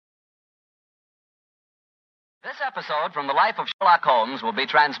This episode from the life of Sherlock Holmes will be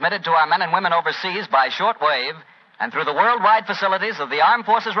transmitted to our men and women overseas by shortwave and through the worldwide facilities of the Armed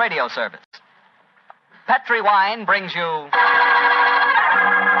Forces Radio Service. Petri Wine brings you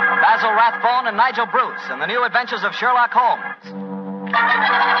Basil Rathbone and Nigel Bruce in the new adventures of Sherlock Holmes.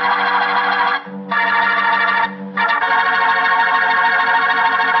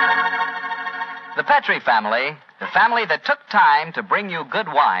 The Petri family, the family that took time to bring you good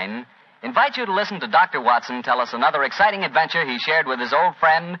wine, invite you to listen to Dr. Watson tell us another exciting adventure he shared with his old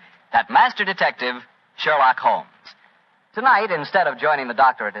friend, that master detective, Sherlock Holmes. Tonight, instead of joining the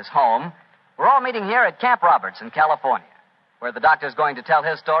doctor at his home, we're all meeting here at Camp Roberts in California, where the doctor's going to tell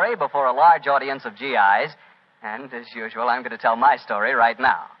his story before a large audience of GIs, and as usual, I'm going to tell my story right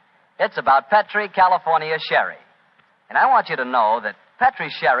now. It's about Petri, California sherry. And I want you to know that Petri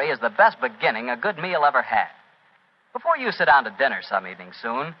sherry is the best beginning a good meal ever had. Before you sit down to dinner some evening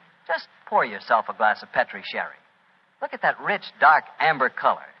soon, just pour yourself a glass of Petri sherry. Look at that rich, dark amber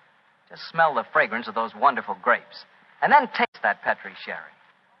color. Just smell the fragrance of those wonderful grapes. And then taste that Petri sherry.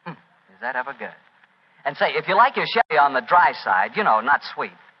 Is that ever good? And say, if you like your sherry on the dry side, not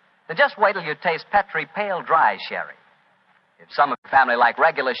sweet, then just wait till you taste Petri pale dry sherry. If some of your family like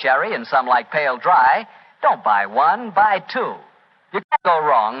regular sherry and some like pale dry, don't buy one, buy two. You can't go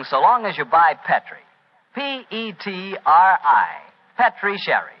wrong so long as you buy Petri. Petri. Petri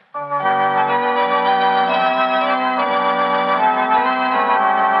sherry.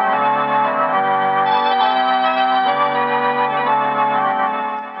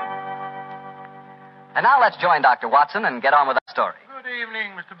 And now let's join Dr. Watson and get on with our story. Good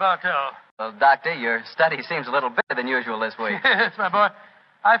evening, Mr. Bartell. Well, Doctor, your study seems a little bigger than usual this week. Yes, my boy.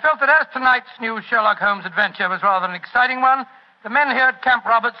 I felt that as tonight's new Sherlock Holmes adventure was rather an exciting one, the men here at Camp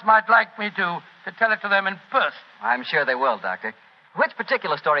Roberts might like me to tell it to them in person. I'm sure they will, Doctor. Which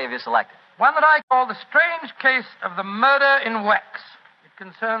particular story have you selected? One that I call The Strange Case of the Murder in Wax. It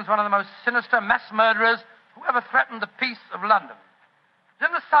concerns one of the most sinister mass murderers who ever threatened the peace of London. It was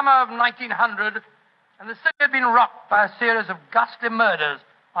in the summer of 1900, and the city had been rocked by a series of ghastly murders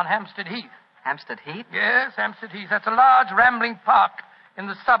on Hampstead Heath. Hampstead Heath? Yes, Hampstead Heath. That's a large rambling park in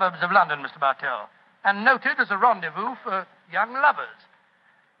the suburbs of London, Mr. Bartell, and noted as a rendezvous for young lovers.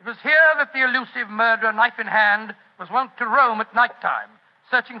 It was here that the elusive murderer, knife in hand, was wont to roam at night time,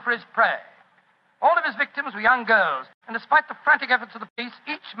 searching for his prey. All of his victims were young girls, and despite the frantic efforts of the police,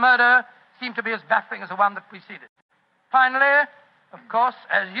 each murder seemed to be as baffling as the one that preceded. Finally, of course,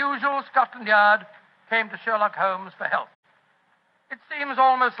 as usual, Scotland Yard came to Sherlock Holmes for help. It seems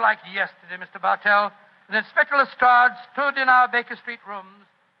almost like yesterday, Mr. Bartell, that Inspector Lestrade stood in our Baker Street rooms,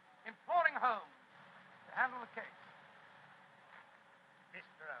 imploring Holmes to handle the case.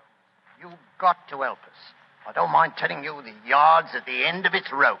 Mr. Holmes, you've got to help us. I don't mind telling you the yard's at the end of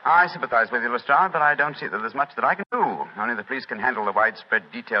its rope. I sympathize with you, Lestrade, but I don't see that there's much that I can do. Only the police can handle the widespread,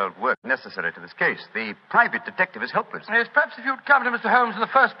 detailed work necessary to this case. The private detective is helpless. Yes, perhaps if you'd come to Mr. Holmes in the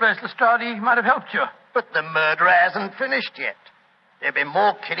first place, Lestrade, he might have helped you. But the murderer hasn't finished yet. There'll be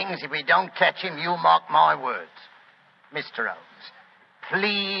more killings if we don't catch him, you mark my words. Mr. Holmes,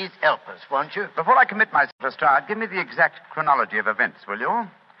 please help us, won't you? Before I commit myself, Lestrade, give me the exact chronology of events, will you?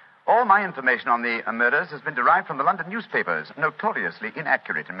 All my information on the murders has been derived from the London newspapers, notoriously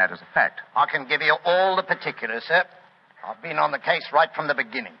inaccurate in matters of fact. I can give you all the particulars, sir. I've been on the case right from the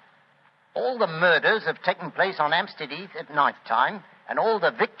beginning. All the murders have taken place on Hampstead Heath at night time, and all the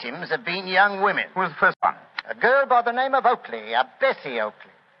victims have been young women. Who was the first one? A girl by the name of Oakley, Bessie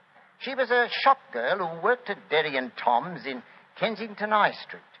Oakley. She was a shop girl who worked at Derry and Tom's in Kensington High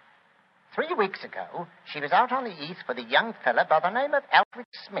Street. 3 weeks ago, she was out on the heath with a young fella by the name of Alfred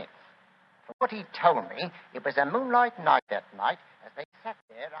Smith. From what he told me, it was a moonlight night that night as they sat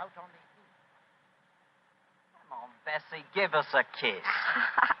there out on the heath. Come on, Bessie, give us a kiss.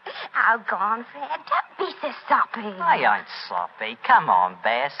 Oh, go on, Fred. Don't be so soppy. I ain't soppy. Come on,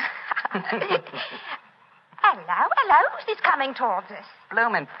 Bess. Hello. Who's this coming towards us?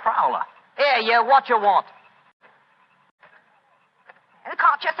 Bloomin' prowler. Here, you, what you want?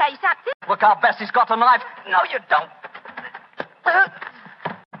 Can't you say something? Look how Bessie's got a knife. No, you don't.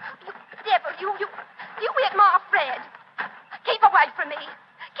 Devil, you hit my Fred. Keep away from me.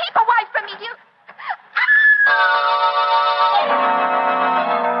 Keep away from me, you.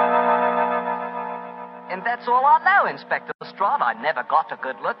 And that's all I know, Inspector Lestrade. I never got a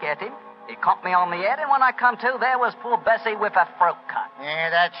good look at him. He caught me on the head, and when I come to, there was poor Bessie with her throat cut. Yeah,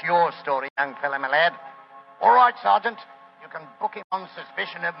 that's your story, young fella, my lad. All right, Sergeant. You can book him on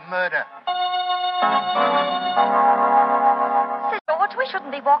suspicion of murder. Sir George, we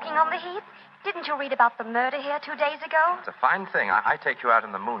shouldn't be walking on the heath. Didn't you read about the murder here 2 days ago? It's a fine thing. I take you out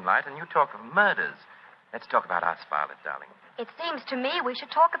in the moonlight and you talk of murders. Let's talk about us, Violet, darling. It seems to me we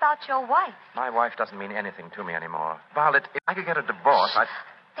should talk about your wife. My wife doesn't mean anything to me anymore. Violet, if I could get a divorce, I'd...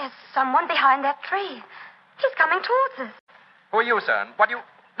 There's someone behind that tree. He's coming towards us. Who are you, sir? What do you...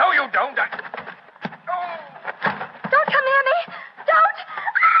 No, you don't. Don't come near me. Don't.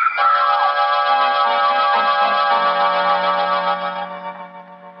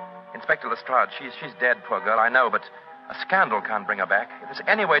 Inspector Lestrade, she's dead, poor girl, I know, but a scandal can't bring her back. If there's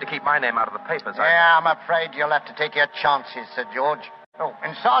any way to keep my name out of the papers, Yeah, I'm afraid you'll have to take your chances, Sir George. Oh,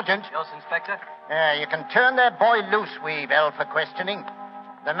 and Sergeant. Yes, Inspector? You can turn that boy loose, Weevil, for questioning.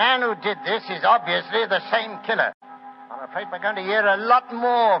 The man who did this is obviously the same killer. I'm afraid we're going to hear a lot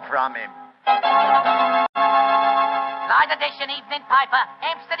more from him. Light edition evening paper.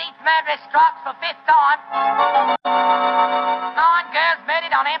 Hampstead Heath murderess strikes for fifth time. 9 girls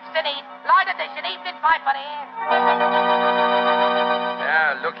murdered on Hampstead Heath. Light edition evening paper here.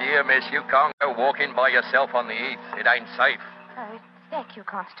 Now, look here, miss. You can't go walking by yourself on the heath. It ain't safe. Thank you,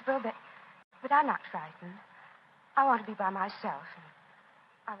 Constable, but I'm not frightened. I want to be by myself, and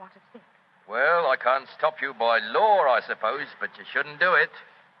I want to think. Well, I can't stop you by law, I suppose, but you shouldn't do it.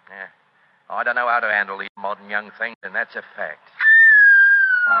 Yeah. I don't know how to handle these modern young things, and that's a fact.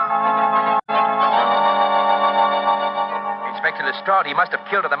 Inspector Lestrade, he must have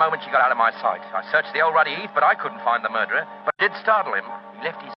killed her the moment she got out of my sight. I searched the old ruddy heath, but I couldn't find the murderer. But it did startle him. He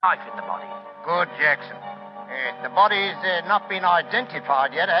left his knife in the body. Good, Jackson. The body's not been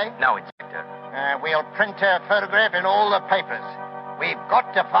identified yet, eh? No, Inspector. We'll print her photograph in all the papers. We've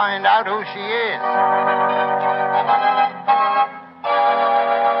got to find out who she is.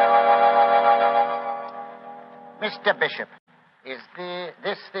 Mr. Bishop, is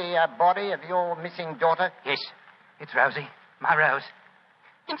this the body of your missing daughter? Yes, it's Rosie. My Rose.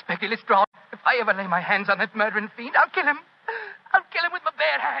 Inspector Lestrade, if I ever lay my hands on that murdering fiend, I'll kill him. I'll kill him with my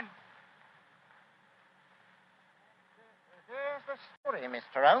bare hand. There's the story,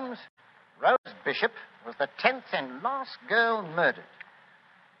 Mr. Holmes. Rose Bishop was the 10th and last girl murdered.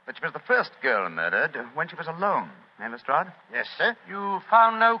 But she was the first girl murdered when she was alone. Eh, Lestrade? Yes, sir. You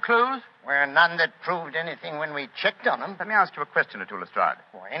found no clues? Well, none that proved anything when we checked on them. Let me ask you a question or two, Lestrade.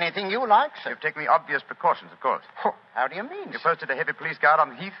 Or anything you like, sir. You've taken the obvious precautions, of course. Oh, how do you mean, You sir? posted a heavy police guard on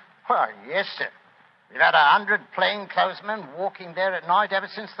the heath? Well, yes, sir. We've had 100 plainclothesmen walking there at night ever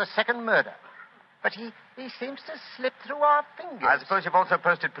since the second murder. But he seems to slip through our fingers. I suppose you've also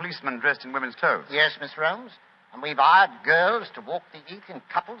posted policemen dressed in women's clothes. Yes, Mr. Holmes. And we've hired girls to walk the heath in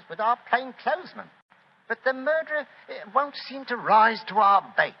couples with our plainclothesmen. But the murderer won't seem to rise to our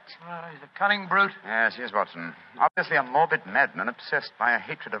bait. Well, he's a cunning brute. Yes, he is, Watson. Obviously a morbid madman obsessed by a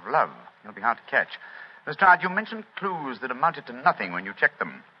hatred of love. He'll be hard to catch. Lestrade, you mentioned clues that amounted to nothing when you checked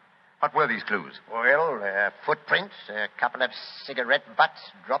them. What were these clues? Well, footprints, a couple of cigarette butts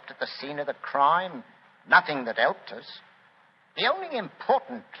dropped at the scene of the crime. Nothing that helped us. The only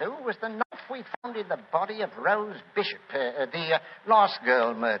important clue was the knife we found in the body of Rose Bishop, the last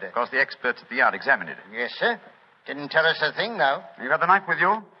girl murdered. Of course, the experts at the yard examined it. Yes, sir. Didn't tell us a thing, though. You had the knife with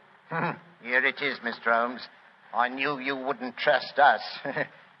you? Here it is, Mr. Holmes. I knew you wouldn't trust us.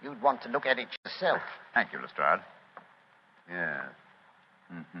 You'd want to look at it yourself. Thank you, Lestrade. Yes.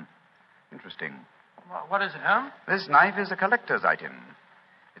 Interesting. What is it, Holmes? This knife is a collector's item.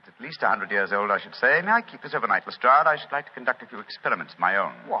 It's at least 100 years old, I should say. May I keep this overnight, Lestrade? I should like to conduct a few experiments of my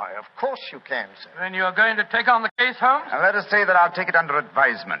own. Why, of course you can, sir. Then you're going to take on the case, Holmes? Now, let us say that I'll take it under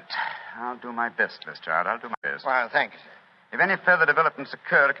advisement. I'll do my best, Lestrade. I'll do my best. Well, thank you, sir. If any further developments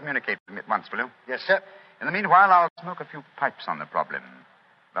occur, communicate with me at once, will you? Yes, sir. In the meanwhile, I'll smoke a few pipes on the problem.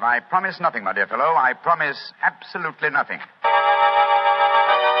 But I promise nothing, my dear fellow. I promise absolutely nothing.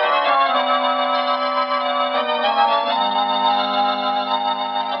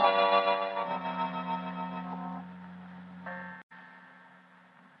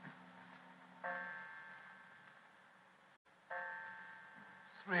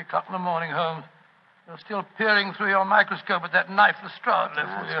 3 o'clock in the morning, Holmes. You're still peering through your microscope at that knife Lestrade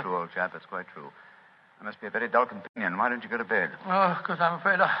left with you. That's true, old chap. That's quite true. That must be a very dull companion. Why don't you go to bed? Oh, because I'm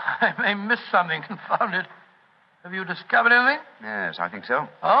afraid I may miss something. Confound it. Have you discovered anything? Yes, I think so.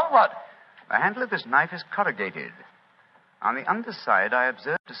 Oh, what? The handle of this knife is corrugated. On the underside, I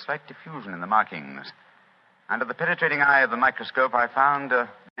observed a slight diffusion in the markings. Under the penetrating eye of the microscope, I found a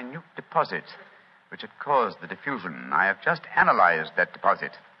minute deposit which had caused the diffusion. I have just analyzed that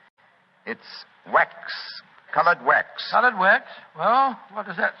deposit. It's wax, colored wax. Colored wax? Well, what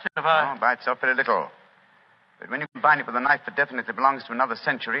does that signify? Oh, by itself, very little. But when you combine it with a knife that definitely belongs to another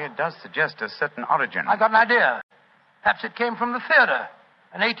century, it does suggest a certain origin. I got an idea. Perhaps it came from the theater.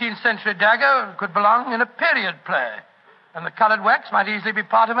 An 18th century dagger could belong in a period play. And the colored wax might easily be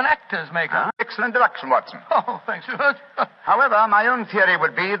part of an actor's makeup. Huh? excellent deduction, Watson. Oh, thanks, Stuart. However, my own theory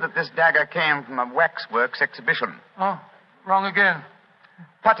would be that this dagger came from a waxworks exhibition. Oh, wrong again.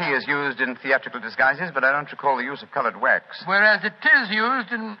 Putty is used in theatrical disguises, but I don't recall the use of colored wax. Whereas it is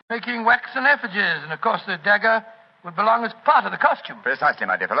used in making waxen effigies, and of course the dagger would belong as part of the costume. Precisely,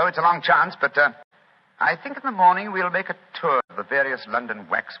 my dear fellow. It's a long chance, but I think in the morning we'll make a tour of the various London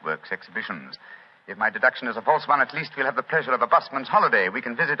waxworks exhibitions. If my deduction is a false one, at least we'll have the pleasure of a busman's holiday. We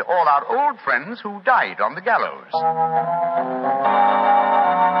can visit all our old friends who died on the gallows.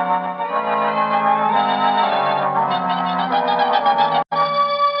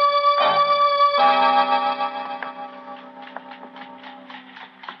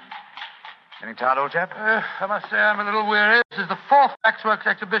 Getting tired, old chap? I must say I'm a little weary. This is the fourth waxworks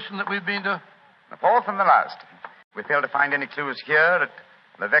exhibition that we've been to. The fourth and the last. If we fail to find any clues here at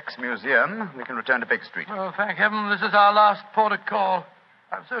Levesque's museum, we can return to Baker Street. Oh, thank heaven this is our last port of call.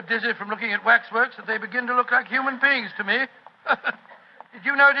 I'm so dizzy from looking at waxworks that they begin to look like human beings to me. Did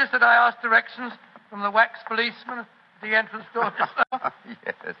you notice that I asked directions from the wax policeman at the entrance door just now?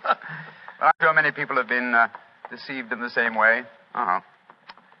 Yes. Well, I'm sure many people have been deceived in the same way. Uh-huh.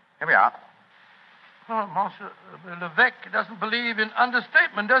 Here we are. Oh, Monsieur Levesque doesn't believe in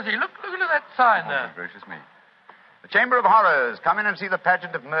understatement, does he? Look at that sign there. Oh, gracious me. The Chamber of Horrors. Come in and see the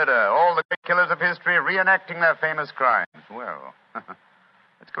pageant of murder. All the great killers of history reenacting their famous crimes. Well,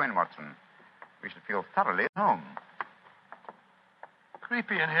 let's go in, Watson. We should feel thoroughly at home.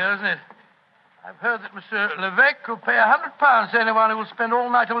 Creepy in here, isn't it? I've heard that Monsieur Levesque will pay £100 to anyone who will spend all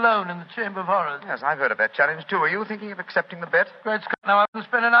night alone in the Chamber of Horrors. Yes, I've heard of that challenge, too. Are you thinking of accepting the bet? Great Scott, now I can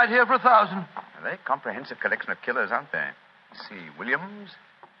spend a night here for £1,000. A very comprehensive collection of killers, aren't they? Let's see. Williams,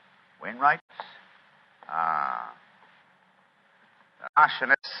 Wainwright.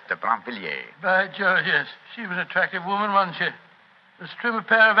 Marchioness de Brinvilliers. By George, yes. She was an attractive woman, wasn't she? As trim a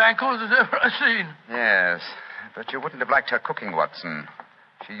pair of ankles as ever I've seen. Yes, but you wouldn't have liked her cooking, Watson.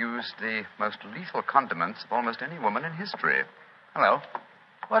 She used the most lethal condiments of almost any woman in history. Hello.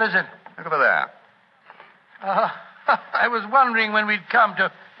 What is it? Look over there. I was wondering when we'd come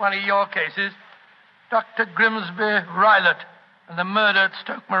to one of your cases. Dr. Grimsby Rylott and the murder at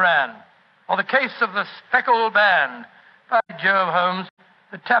Stoke Moran. Or the case of the Speckled Band. By Jove, Holmes,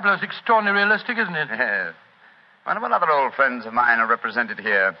 the tableau's extraordinarily realistic, isn't it? Yes. One of other old friends of mine are represented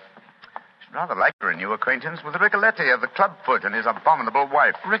here. Should rather like to renew acquaintance with Ricoletti of the Clubfoot and his abominable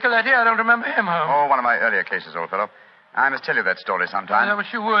wife. Ricoletti? I don't remember him, Holmes. Oh, one of my earlier cases, old fellow. I must tell you that story sometime. I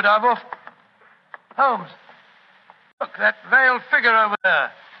wish you would. Holmes, look, that veiled figure over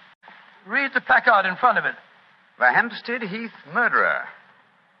there. Read the placard in front of it. The Hampstead Heath murderer.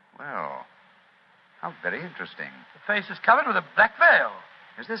 Well, how very interesting. The face is covered with a black veil.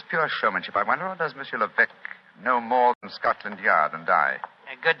 Is this pure showmanship, I wonder, or does Monsieur Levesque know more than Scotland Yard and I?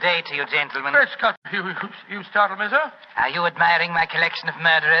 Good day to you, gentlemen. Great Scott, you startled me, sir. Are you admiring my collection of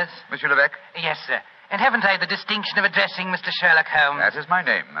murderers? Monsieur Levesque? Yes, sir. And haven't I the distinction of addressing Mr. Sherlock Holmes? That is my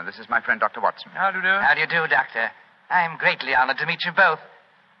name, and this is my friend, Dr. Watson. How do you do? How do you do, Doctor? I am greatly honored to meet you both.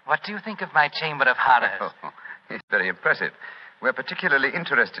 What do you think of my Chamber of Horrors? Oh, it's very impressive. We're particularly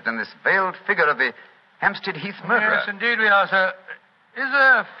interested in this veiled figure of the Hampstead Heath murderer. Yes, indeed we are, sir. Is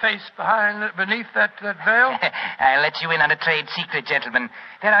there a face beneath that veil? I'll let you in on a trade secret, gentlemen.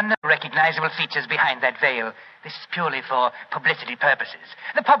 There are no recognizable features behind that veil. This is purely for publicity purposes.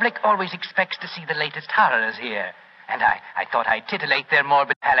 The public always expects to see the latest horrors here. And I thought I'd titillate their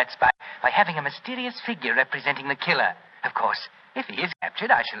morbid palates by having a mysterious figure representing the killer. Of course, if he is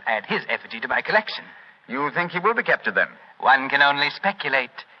captured, I shall add his effigy to my collection. You think he will be captured, then? One can only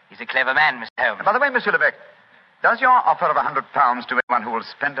speculate. He's a clever man, Mr. Holmes. By the way, Monsieur Levesque, does your offer of £100 to anyone who will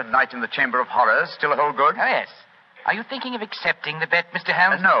spend a night in the Chamber of Horrors still hold good? Oh, yes. Are you thinking of accepting the bet, Mr.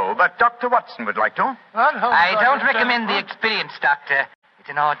 Holmes? No, but Dr. Watson would like to. What? Holmes, I don't recommend the experience, Doctor. It's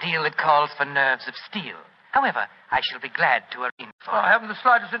an ordeal that calls for nerves of steel. However, I shall be glad to arrange for I haven't the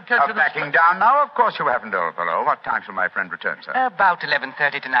slightest intention of... backing down now? Of course you haven't, old fellow. What time shall my friend return, sir? About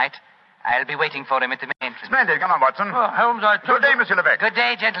 11:30 tonight. I'll be waiting for him at the main entrance. Splendid. Come on, Watson. Oh, Holmes, I told Good day, you... Monsieur Levesque. Good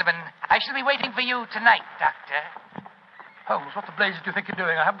day, gentlemen. I shall be waiting for you tonight, Doctor. Holmes, what the blazes do you think you're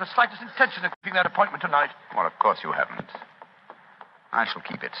doing? I haven't the slightest intention of keeping that appointment tonight. Well, of course you haven't. I shall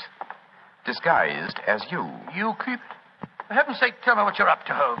keep it. Disguised as you. You keep it? For heaven's sake, tell me what you're up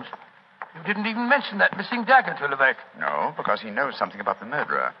to, Holmes. You didn't even mention that missing dagger to Levesque. No, because he knows something about the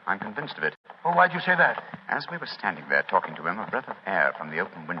murderer. I'm convinced of it. Oh, why'd you say that? As we were standing there talking to him, a breath of air from the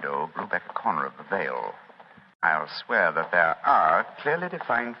open window blew back a corner of the veil. I'll swear that there are clearly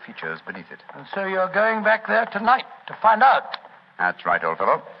defined features beneath it. And so you're going back there tonight to find out. That's right, old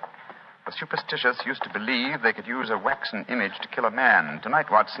fellow. The superstitious used to believe they could use a waxen image to kill a man.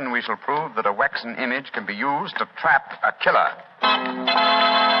 Tonight, Watson, we shall prove that a waxen image can be used to trap a killer.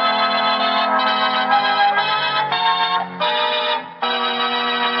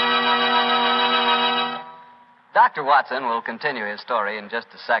 Dr. Watson will continue his story in just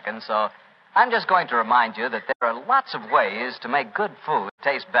a second, so I'm just going to remind you that there are lots of ways to make good food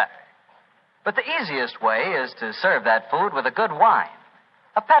taste better. But the easiest way is to serve that food with a good wine,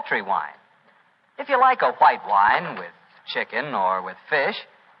 a Petri wine. If you like a white wine with chicken or with fish,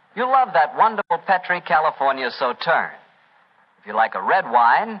 you'll love that wonderful Petri California Sauterne. If you like a red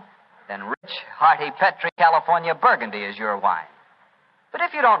wine, then rich, hearty Petri California Burgundy is your wine. But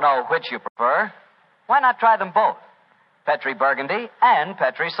if you don't know which you prefer, why not try them both? Petri Burgundy and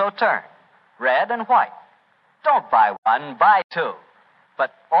Petri Sauterne, red and white. Don't buy one, buy two.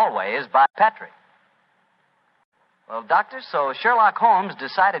 But always buy Petri. Well, Doctor, so Sherlock Holmes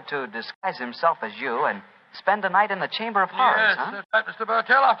decided to disguise himself as you and spend the night in the Chamber of Horrors, yes, huh? That's right, Mr.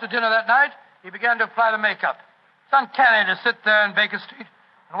 Bartell. After dinner that night, he began to apply the makeup. It's uncanny to sit there in Baker Street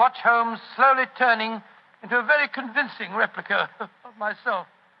and watch Holmes slowly turning into a very convincing replica of myself.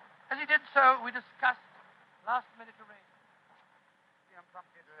 As he did so, we discussed last-minute arrangements. I'm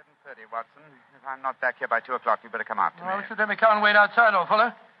promptly at 11:30, Watson. If I'm not back here by 2 o'clock, you better come out to Well, me. should let me come and wait outside, old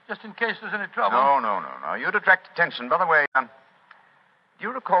fellow, just in case there's any trouble. No. You'd attract attention. By the way, do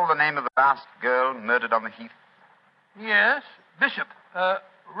you recall the name of the last girl murdered on the Heath? Yes, Bishop.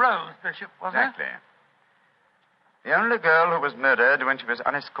 Rose Bishop, wasn't Exactly. The only girl who was murdered when she was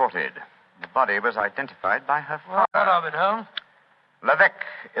unescorted. The body was identified by her it? Well, father. what of it, Holmes? Levesque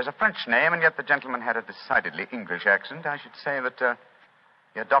is a French name, and yet the gentleman had a decidedly English accent. I should say that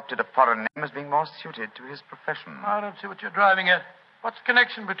he adopted a foreign name as being more suited to his profession. I don't see what you're driving at. What's the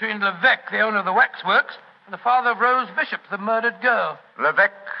connection between Levesque, the owner of the waxworks, and the father of Rose Bishop, the murdered girl?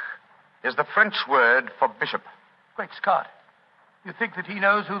 Levesque is the French word for bishop. Great Scott. You think that he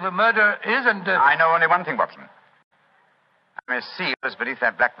knows who the murderer is and... I know only one thing, Watson. Miss seal is beneath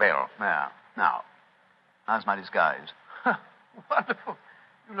that black veil. There. Now, how's my disguise? Wonderful.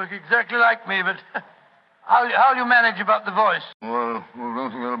 You look exactly like me, but how'll you manage about the voice? Well, I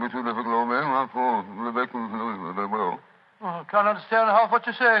don't think that'll be too difficult, old man. After all, Rebecca knows very well. Oh, I can't understand half what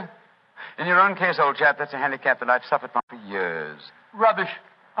you're saying. In your own case, old chap, that's a handicap that I've suffered from for years. Rubbish.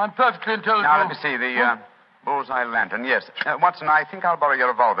 I'm perfectly intelligent. Now, let me see. The bullseye lantern. Yes. Watson, I think I'll borrow your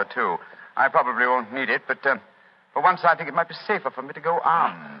revolver, too. I probably won't need it, but for once I think it might be safer for me to go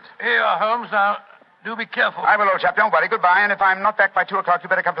armed. Here you are, Holmes. Now, do be careful. I will, old chap. Don't worry. Goodbye. And if I'm not back by 2 o'clock, you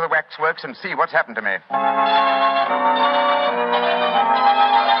better come to the waxworks and see what's happened to me.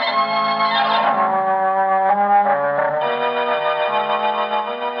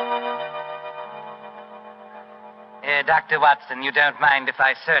 Dr. Watson, you don't mind if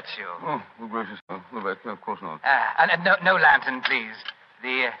I search you? Oh, gracious, Rebecca, of course not. And no lantern, please.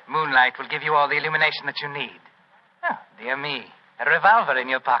 The moonlight will give you all the illumination that you need. Oh, dear me. A revolver in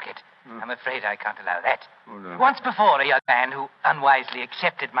your pocket. I'm afraid I can't allow that. Oh, no. Once before, a young man who unwisely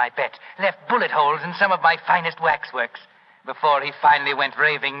accepted my bet left bullet holes in some of my finest waxworks before he finally went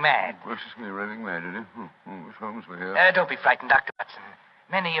raving mad. Gracious me, raving mad, did he? Miss Holmes, we're here. Don't be frightened, Dr. Watson.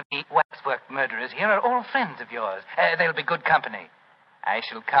 Many of the waxwork murderers here are all friends of yours. They'll be good company. I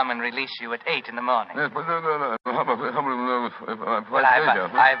shall come and release you at 8 in the morning. Yes, but no. How about if I'm Well,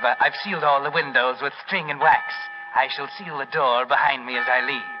 I've sealed all the windows with string and wax. I shall seal the door behind me as I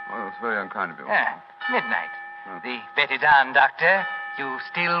leave. Well, it's very unkind of you. Midnight. The bet is on, Doctor. You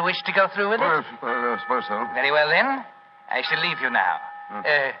still wish to go through with it? Well, I suppose so. Very well, then. I shall leave you now.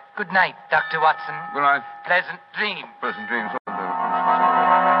 Good night, Dr. Watson. Good night. Pleasant dreams. Pleasant dreams.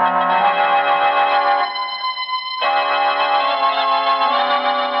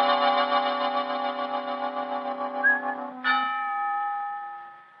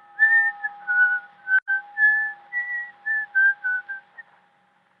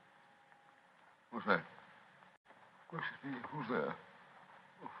 What's that? Gracious me, who's there?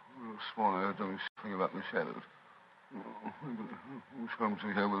 Oh, I was sworn I heard something sniffing about in the shadows. Oh, who's Holmes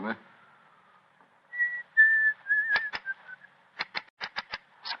here with me?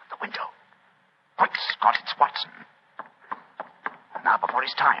 Listen at the window. Quick, Scott, it's Watson. Now, before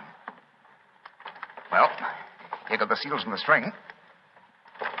his time. Well, here go the seals and the string.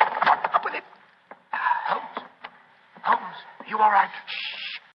 Come on, up with it. Holmes. Holmes, are you all right?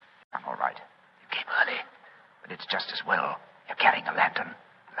 Shh. I'm all right. You came early. But it's just as well. You're carrying a lantern.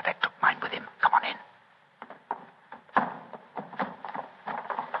 Levesque took mine with him. Come on in.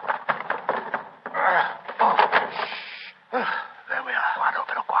 There we are. Go on,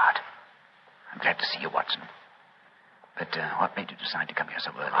 open or quiet. I'm glad to see you, Watson. But what made you decide to come here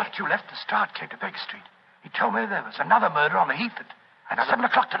so early? After you left, the Start came to Baker Street. He told me there was another murder on the Heath at 7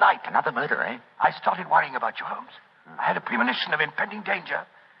 o'clock tonight. Another murder, eh? I started worrying about you, Holmes. I had a premonition of impending danger,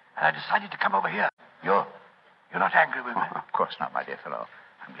 and I decided to come over here. You're not angry with me? Oh, of course not, my dear fellow.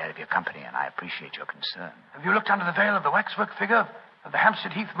 I'm glad of your company, and I appreciate your concern. Have you looked under the veil of the waxwork figure of the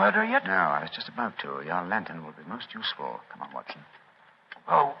Hampstead Heath murderer yet? No, I was just about to. Your lantern will be most useful. Come on, Watson.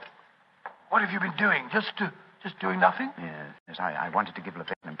 Oh, what have you been doing? Just doing nothing? Yes, I wanted to give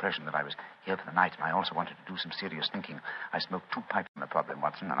Levesque an impression that I was here for the night, and I also wanted to do some serious thinking. I smoked 2 pipes on the problem,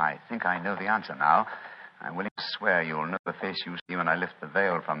 Watson, and I think I know the answer now. I'm willing to swear you'll know the face you see when I lift the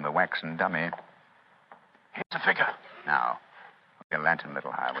veil from the waxen dummy. Here's the figure. Now, hold your lantern a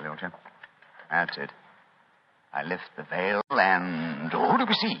little higher, will you, old chap? That's it. I lift the veil, and who do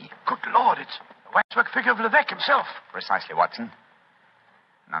we see? Good Lord, it's the waxwork figure of Levesque himself. Precisely, Watson.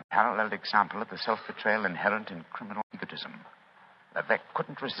 An unparalleled example of the self-betrayal inherent in criminal egotism. Levesque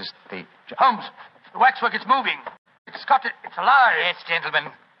couldn't resist the... Holmes, the waxwork is moving. It's alive. Yes, gentlemen.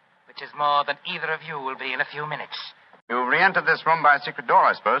 Which is more than either of you will be in a few minutes. You re-entered this room by a secret door,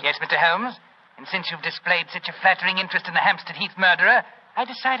 I suppose? Yes, Mr. Holmes. And since you've displayed such a flattering interest in the Hampstead Heath murderer, I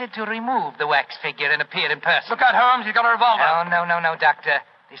decided to remove the wax figure and appear in person. Look out, Holmes. You've got a revolver. Oh, no, Doctor.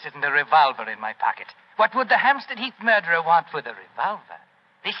 This isn't a revolver in my pocket. What would the Hampstead Heath murderer want with a revolver?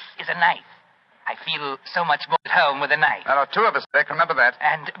 This is a knife. I feel so much more at home with a knife. There are 2 of us, Beck. Remember that.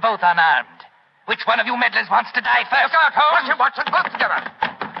 And both unarmed. Which one of you meddlers wants to die first? Look out, Holmes. Watson, both together.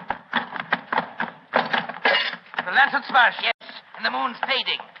 The lantern smashed. Yes, and the moon's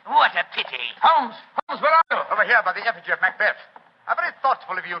fading. What a pity. Holmes, where are you? Over here by the effigy of Macbeth. How very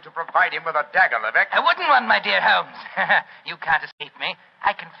thoughtful of you to provide him with a dagger, Levesque. A wooden one, my dear Holmes. You can't escape me.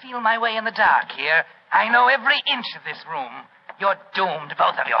 I can feel my way in the dark here. I know every inch of this room. You're doomed,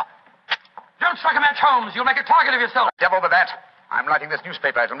 both of you. Don't strike a match, Holmes. You'll make a target of yourself. Devil with that. I'm lighting this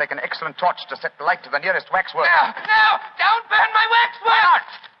newspaper. It'll make an excellent torch to set the light to the nearest waxwork. No! Don't burn my waxwork! Why not?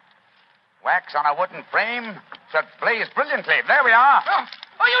 Wax on a wooden frame should blaze brilliantly. There we are.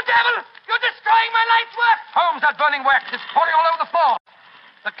 Oh, you devil! You're destroying my life's work! Holmes, that burning wax is pouring all over the floor.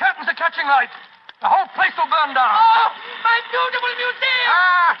 The curtains are catching light. The whole place will burn down. Oh, my beautiful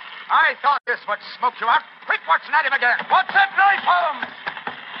museum! I thought this would smoke you out. Quick, Watson, at him again. What's that knife, Holmes?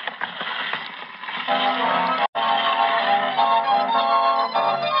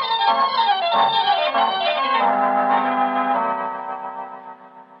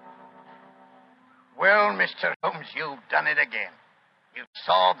 Well, Mr. Holmes, you've done it again. You've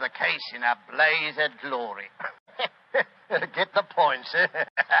solved the case in a blaze of glory. Get the point, sir.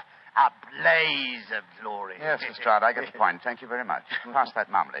 A blaze of glory. Yes, Lestrade, I get the point. Thank you very much. Pass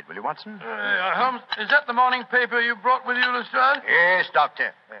that marmalade, will you, Watson? Holmes, is that the morning paper you brought with you, Lestrade? Yes,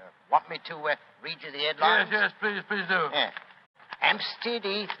 Doctor. Want me to read you the headlines? Yes, please do. Yeah. Hampstead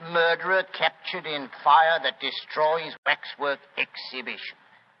Heath murderer captured in fire that destroys waxwork exhibition.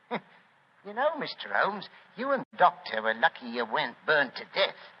 You know, Mr. Holmes, you and the doctor were lucky you weren't burned to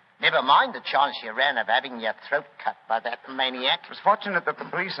death. Never mind the chance you ran of having your throat cut by that maniac. It was fortunate that the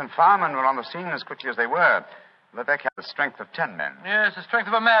police and firemen were on the scene as quickly as they were. Levesque had the strength of 10 men. Yes, the strength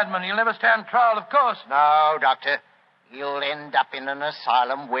of a madman. He'll never stand trial, of course. No, Doctor. He'll end up in an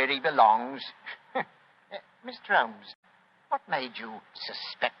asylum where he belongs. Mr. Holmes, what made you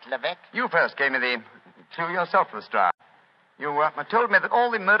suspect Levesque? You first gave me the clue yourself, Lestrade. You told me that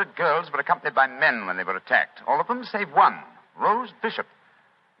all the murdered girls were accompanied by men when they were attacked. All of them save one, Rose Bishop.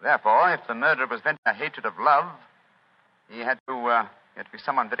 Therefore, if the murderer was venting a hatred of love, he had to be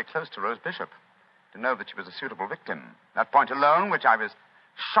someone very close to Rose Bishop to know that she was a suitable victim. That point alone, which I was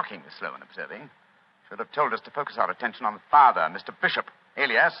shockingly slow in observing, should have told us to focus our attention on the father, Mr. Bishop,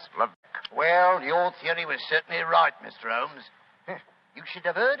 alias Levesque. Well, your theory was certainly right, Mr. Holmes. You should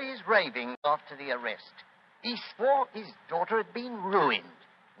have heard his raving after the arrest. He swore his daughter had been ruined,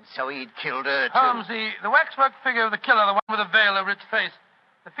 and so he'd killed her, too. Holmes, the waxwork figure of the killer, the one with the veil over its face,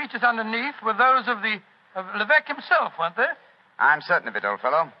 the features underneath were those of Levesque himself, weren't they? I'm certain of it, old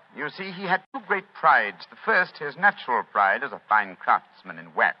fellow. You see, he had 2 great prides. The first, his natural pride as a fine craftsman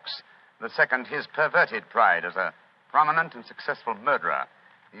in wax. The second, his perverted pride as a prominent and successful murderer.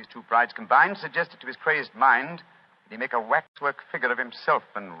 These 2 prides combined suggested to his crazed mind that he make a waxwork figure of himself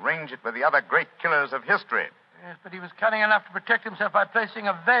and range it with the other great killers of history. Yes, but he was cunning enough to protect himself by placing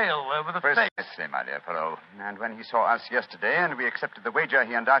a veil over the face. Precisely, my dear fellow. And when he saw us yesterday and we accepted the wager,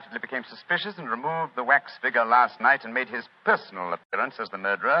 he undoubtedly became suspicious and removed the wax figure last night and made his personal appearance as the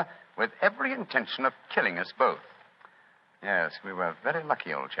murderer with every intention of killing us both. Yes, we were very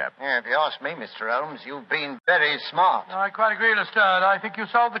lucky, old chap. Yeah, if you ask me, Mr. Holmes, you've been very smart. I quite agree, Lestrade. I think you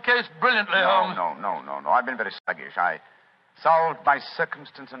solved the case brilliantly, Holmes. No. I've been very sluggish. I Solved by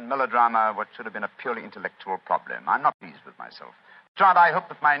circumstance and melodrama what should have been a purely intellectual problem. I'm not pleased with myself. Trot, I hope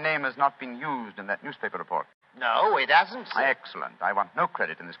that my name has not been used in that newspaper report. No, it hasn't, sir. Excellent. I want no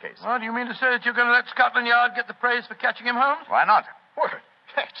credit in this case. Well, do you mean to say that you're going to let Scotland Yard get the praise for catching him, Holmes? Why not? Well,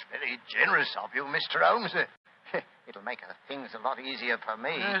 that's very generous of you, Mr. Holmes. It'll make things a lot easier for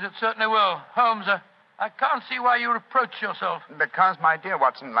me. Yes, it certainly will. Holmes, I can't see why you reproach yourself. Because, my dear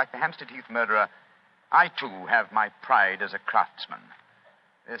Watson, like the Hampstead Heath murderer, I, too, have my pride as a craftsman.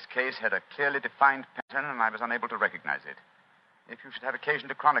 This case had a clearly defined pattern, and I was unable to recognize it. If you should have occasion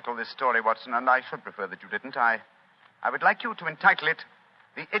to chronicle this story, Watson, and I should prefer that you didn't, I would like you to entitle it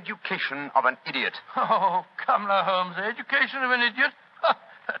The Education of an Idiot. Oh, come now, Holmes. The education of an idiot?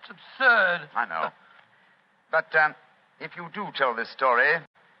 That's absurd. I know. But if you do tell this story,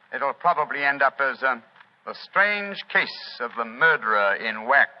 it'll probably end up as The Strange Case of the Murderer in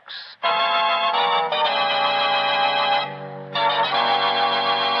Wax.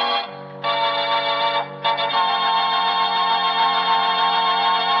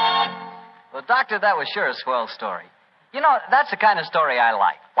 Well, Doctor, that was sure a swell story. You know, that's the kind of story I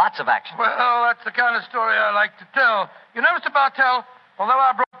like. Lots of action. Well, that's the kind of story I like to tell. You know, Mr. Bartell, although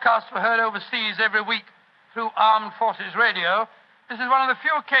our broadcasts were heard overseas every week through Armed Forces Radio, this is one of the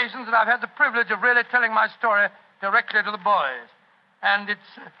few occasions that I've had the privilege of really telling my story directly to the boys. And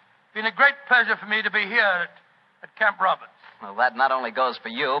it's been a great pleasure for me to be here at Camp Roberts. Well, that not only goes for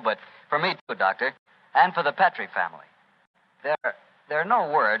you, but for me, too, Doctor, and for the Petrie family. There are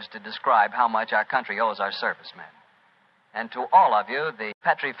no words to describe how much our country owes our servicemen. And to all of you, the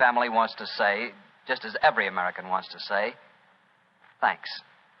Petrie family wants to say, just as every American wants to say, thanks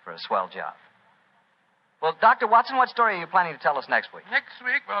for a swell job. Well, Dr. Watson, what story are you planning to tell us next week? Next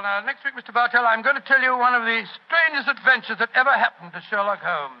week, Mr. Bartell, I'm going to tell you one of the strangest adventures that ever happened to Sherlock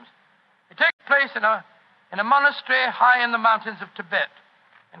Holmes. It takes place in a monastery high in the mountains of Tibet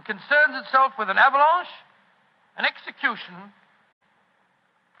and concerns itself with an avalanche, an execution,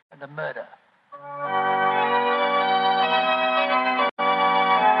 and a murder.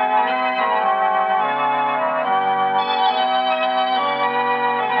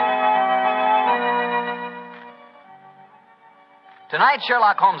 Tonight's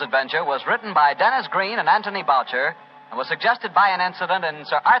Sherlock Holmes adventure was written by Dennis Green and Anthony Boucher and was suggested by an incident in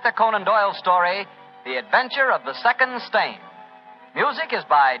Sir Arthur Conan Doyle's story, The Adventure of the Second Stain. Music is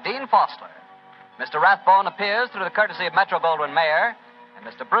by Dean Fossler. Mr. Rathbone appears through the courtesy of Metro-Goldwyn-Mayer, and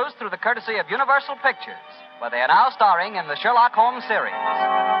Mr. Bruce through the courtesy of Universal Pictures, where they are now starring in the Sherlock Holmes series.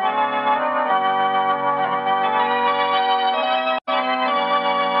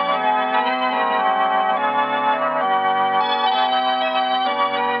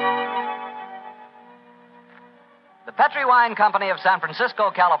 The Petrie Wine Company of San Francisco,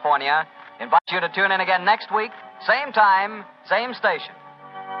 California, invites you to tune in again next week, same time, same station.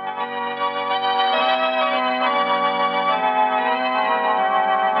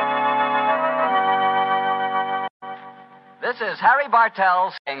 This is Harry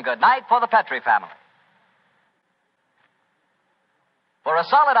Bartell saying good night for the Petrie family. For a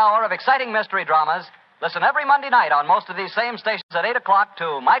solid hour of exciting mystery dramas, listen every Monday night on most of these same stations at 8 o'clock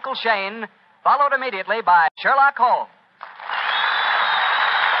to Michael Shayne, followed immediately by Sherlock Holmes.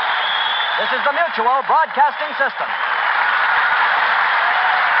 This is the Mutual Broadcasting System.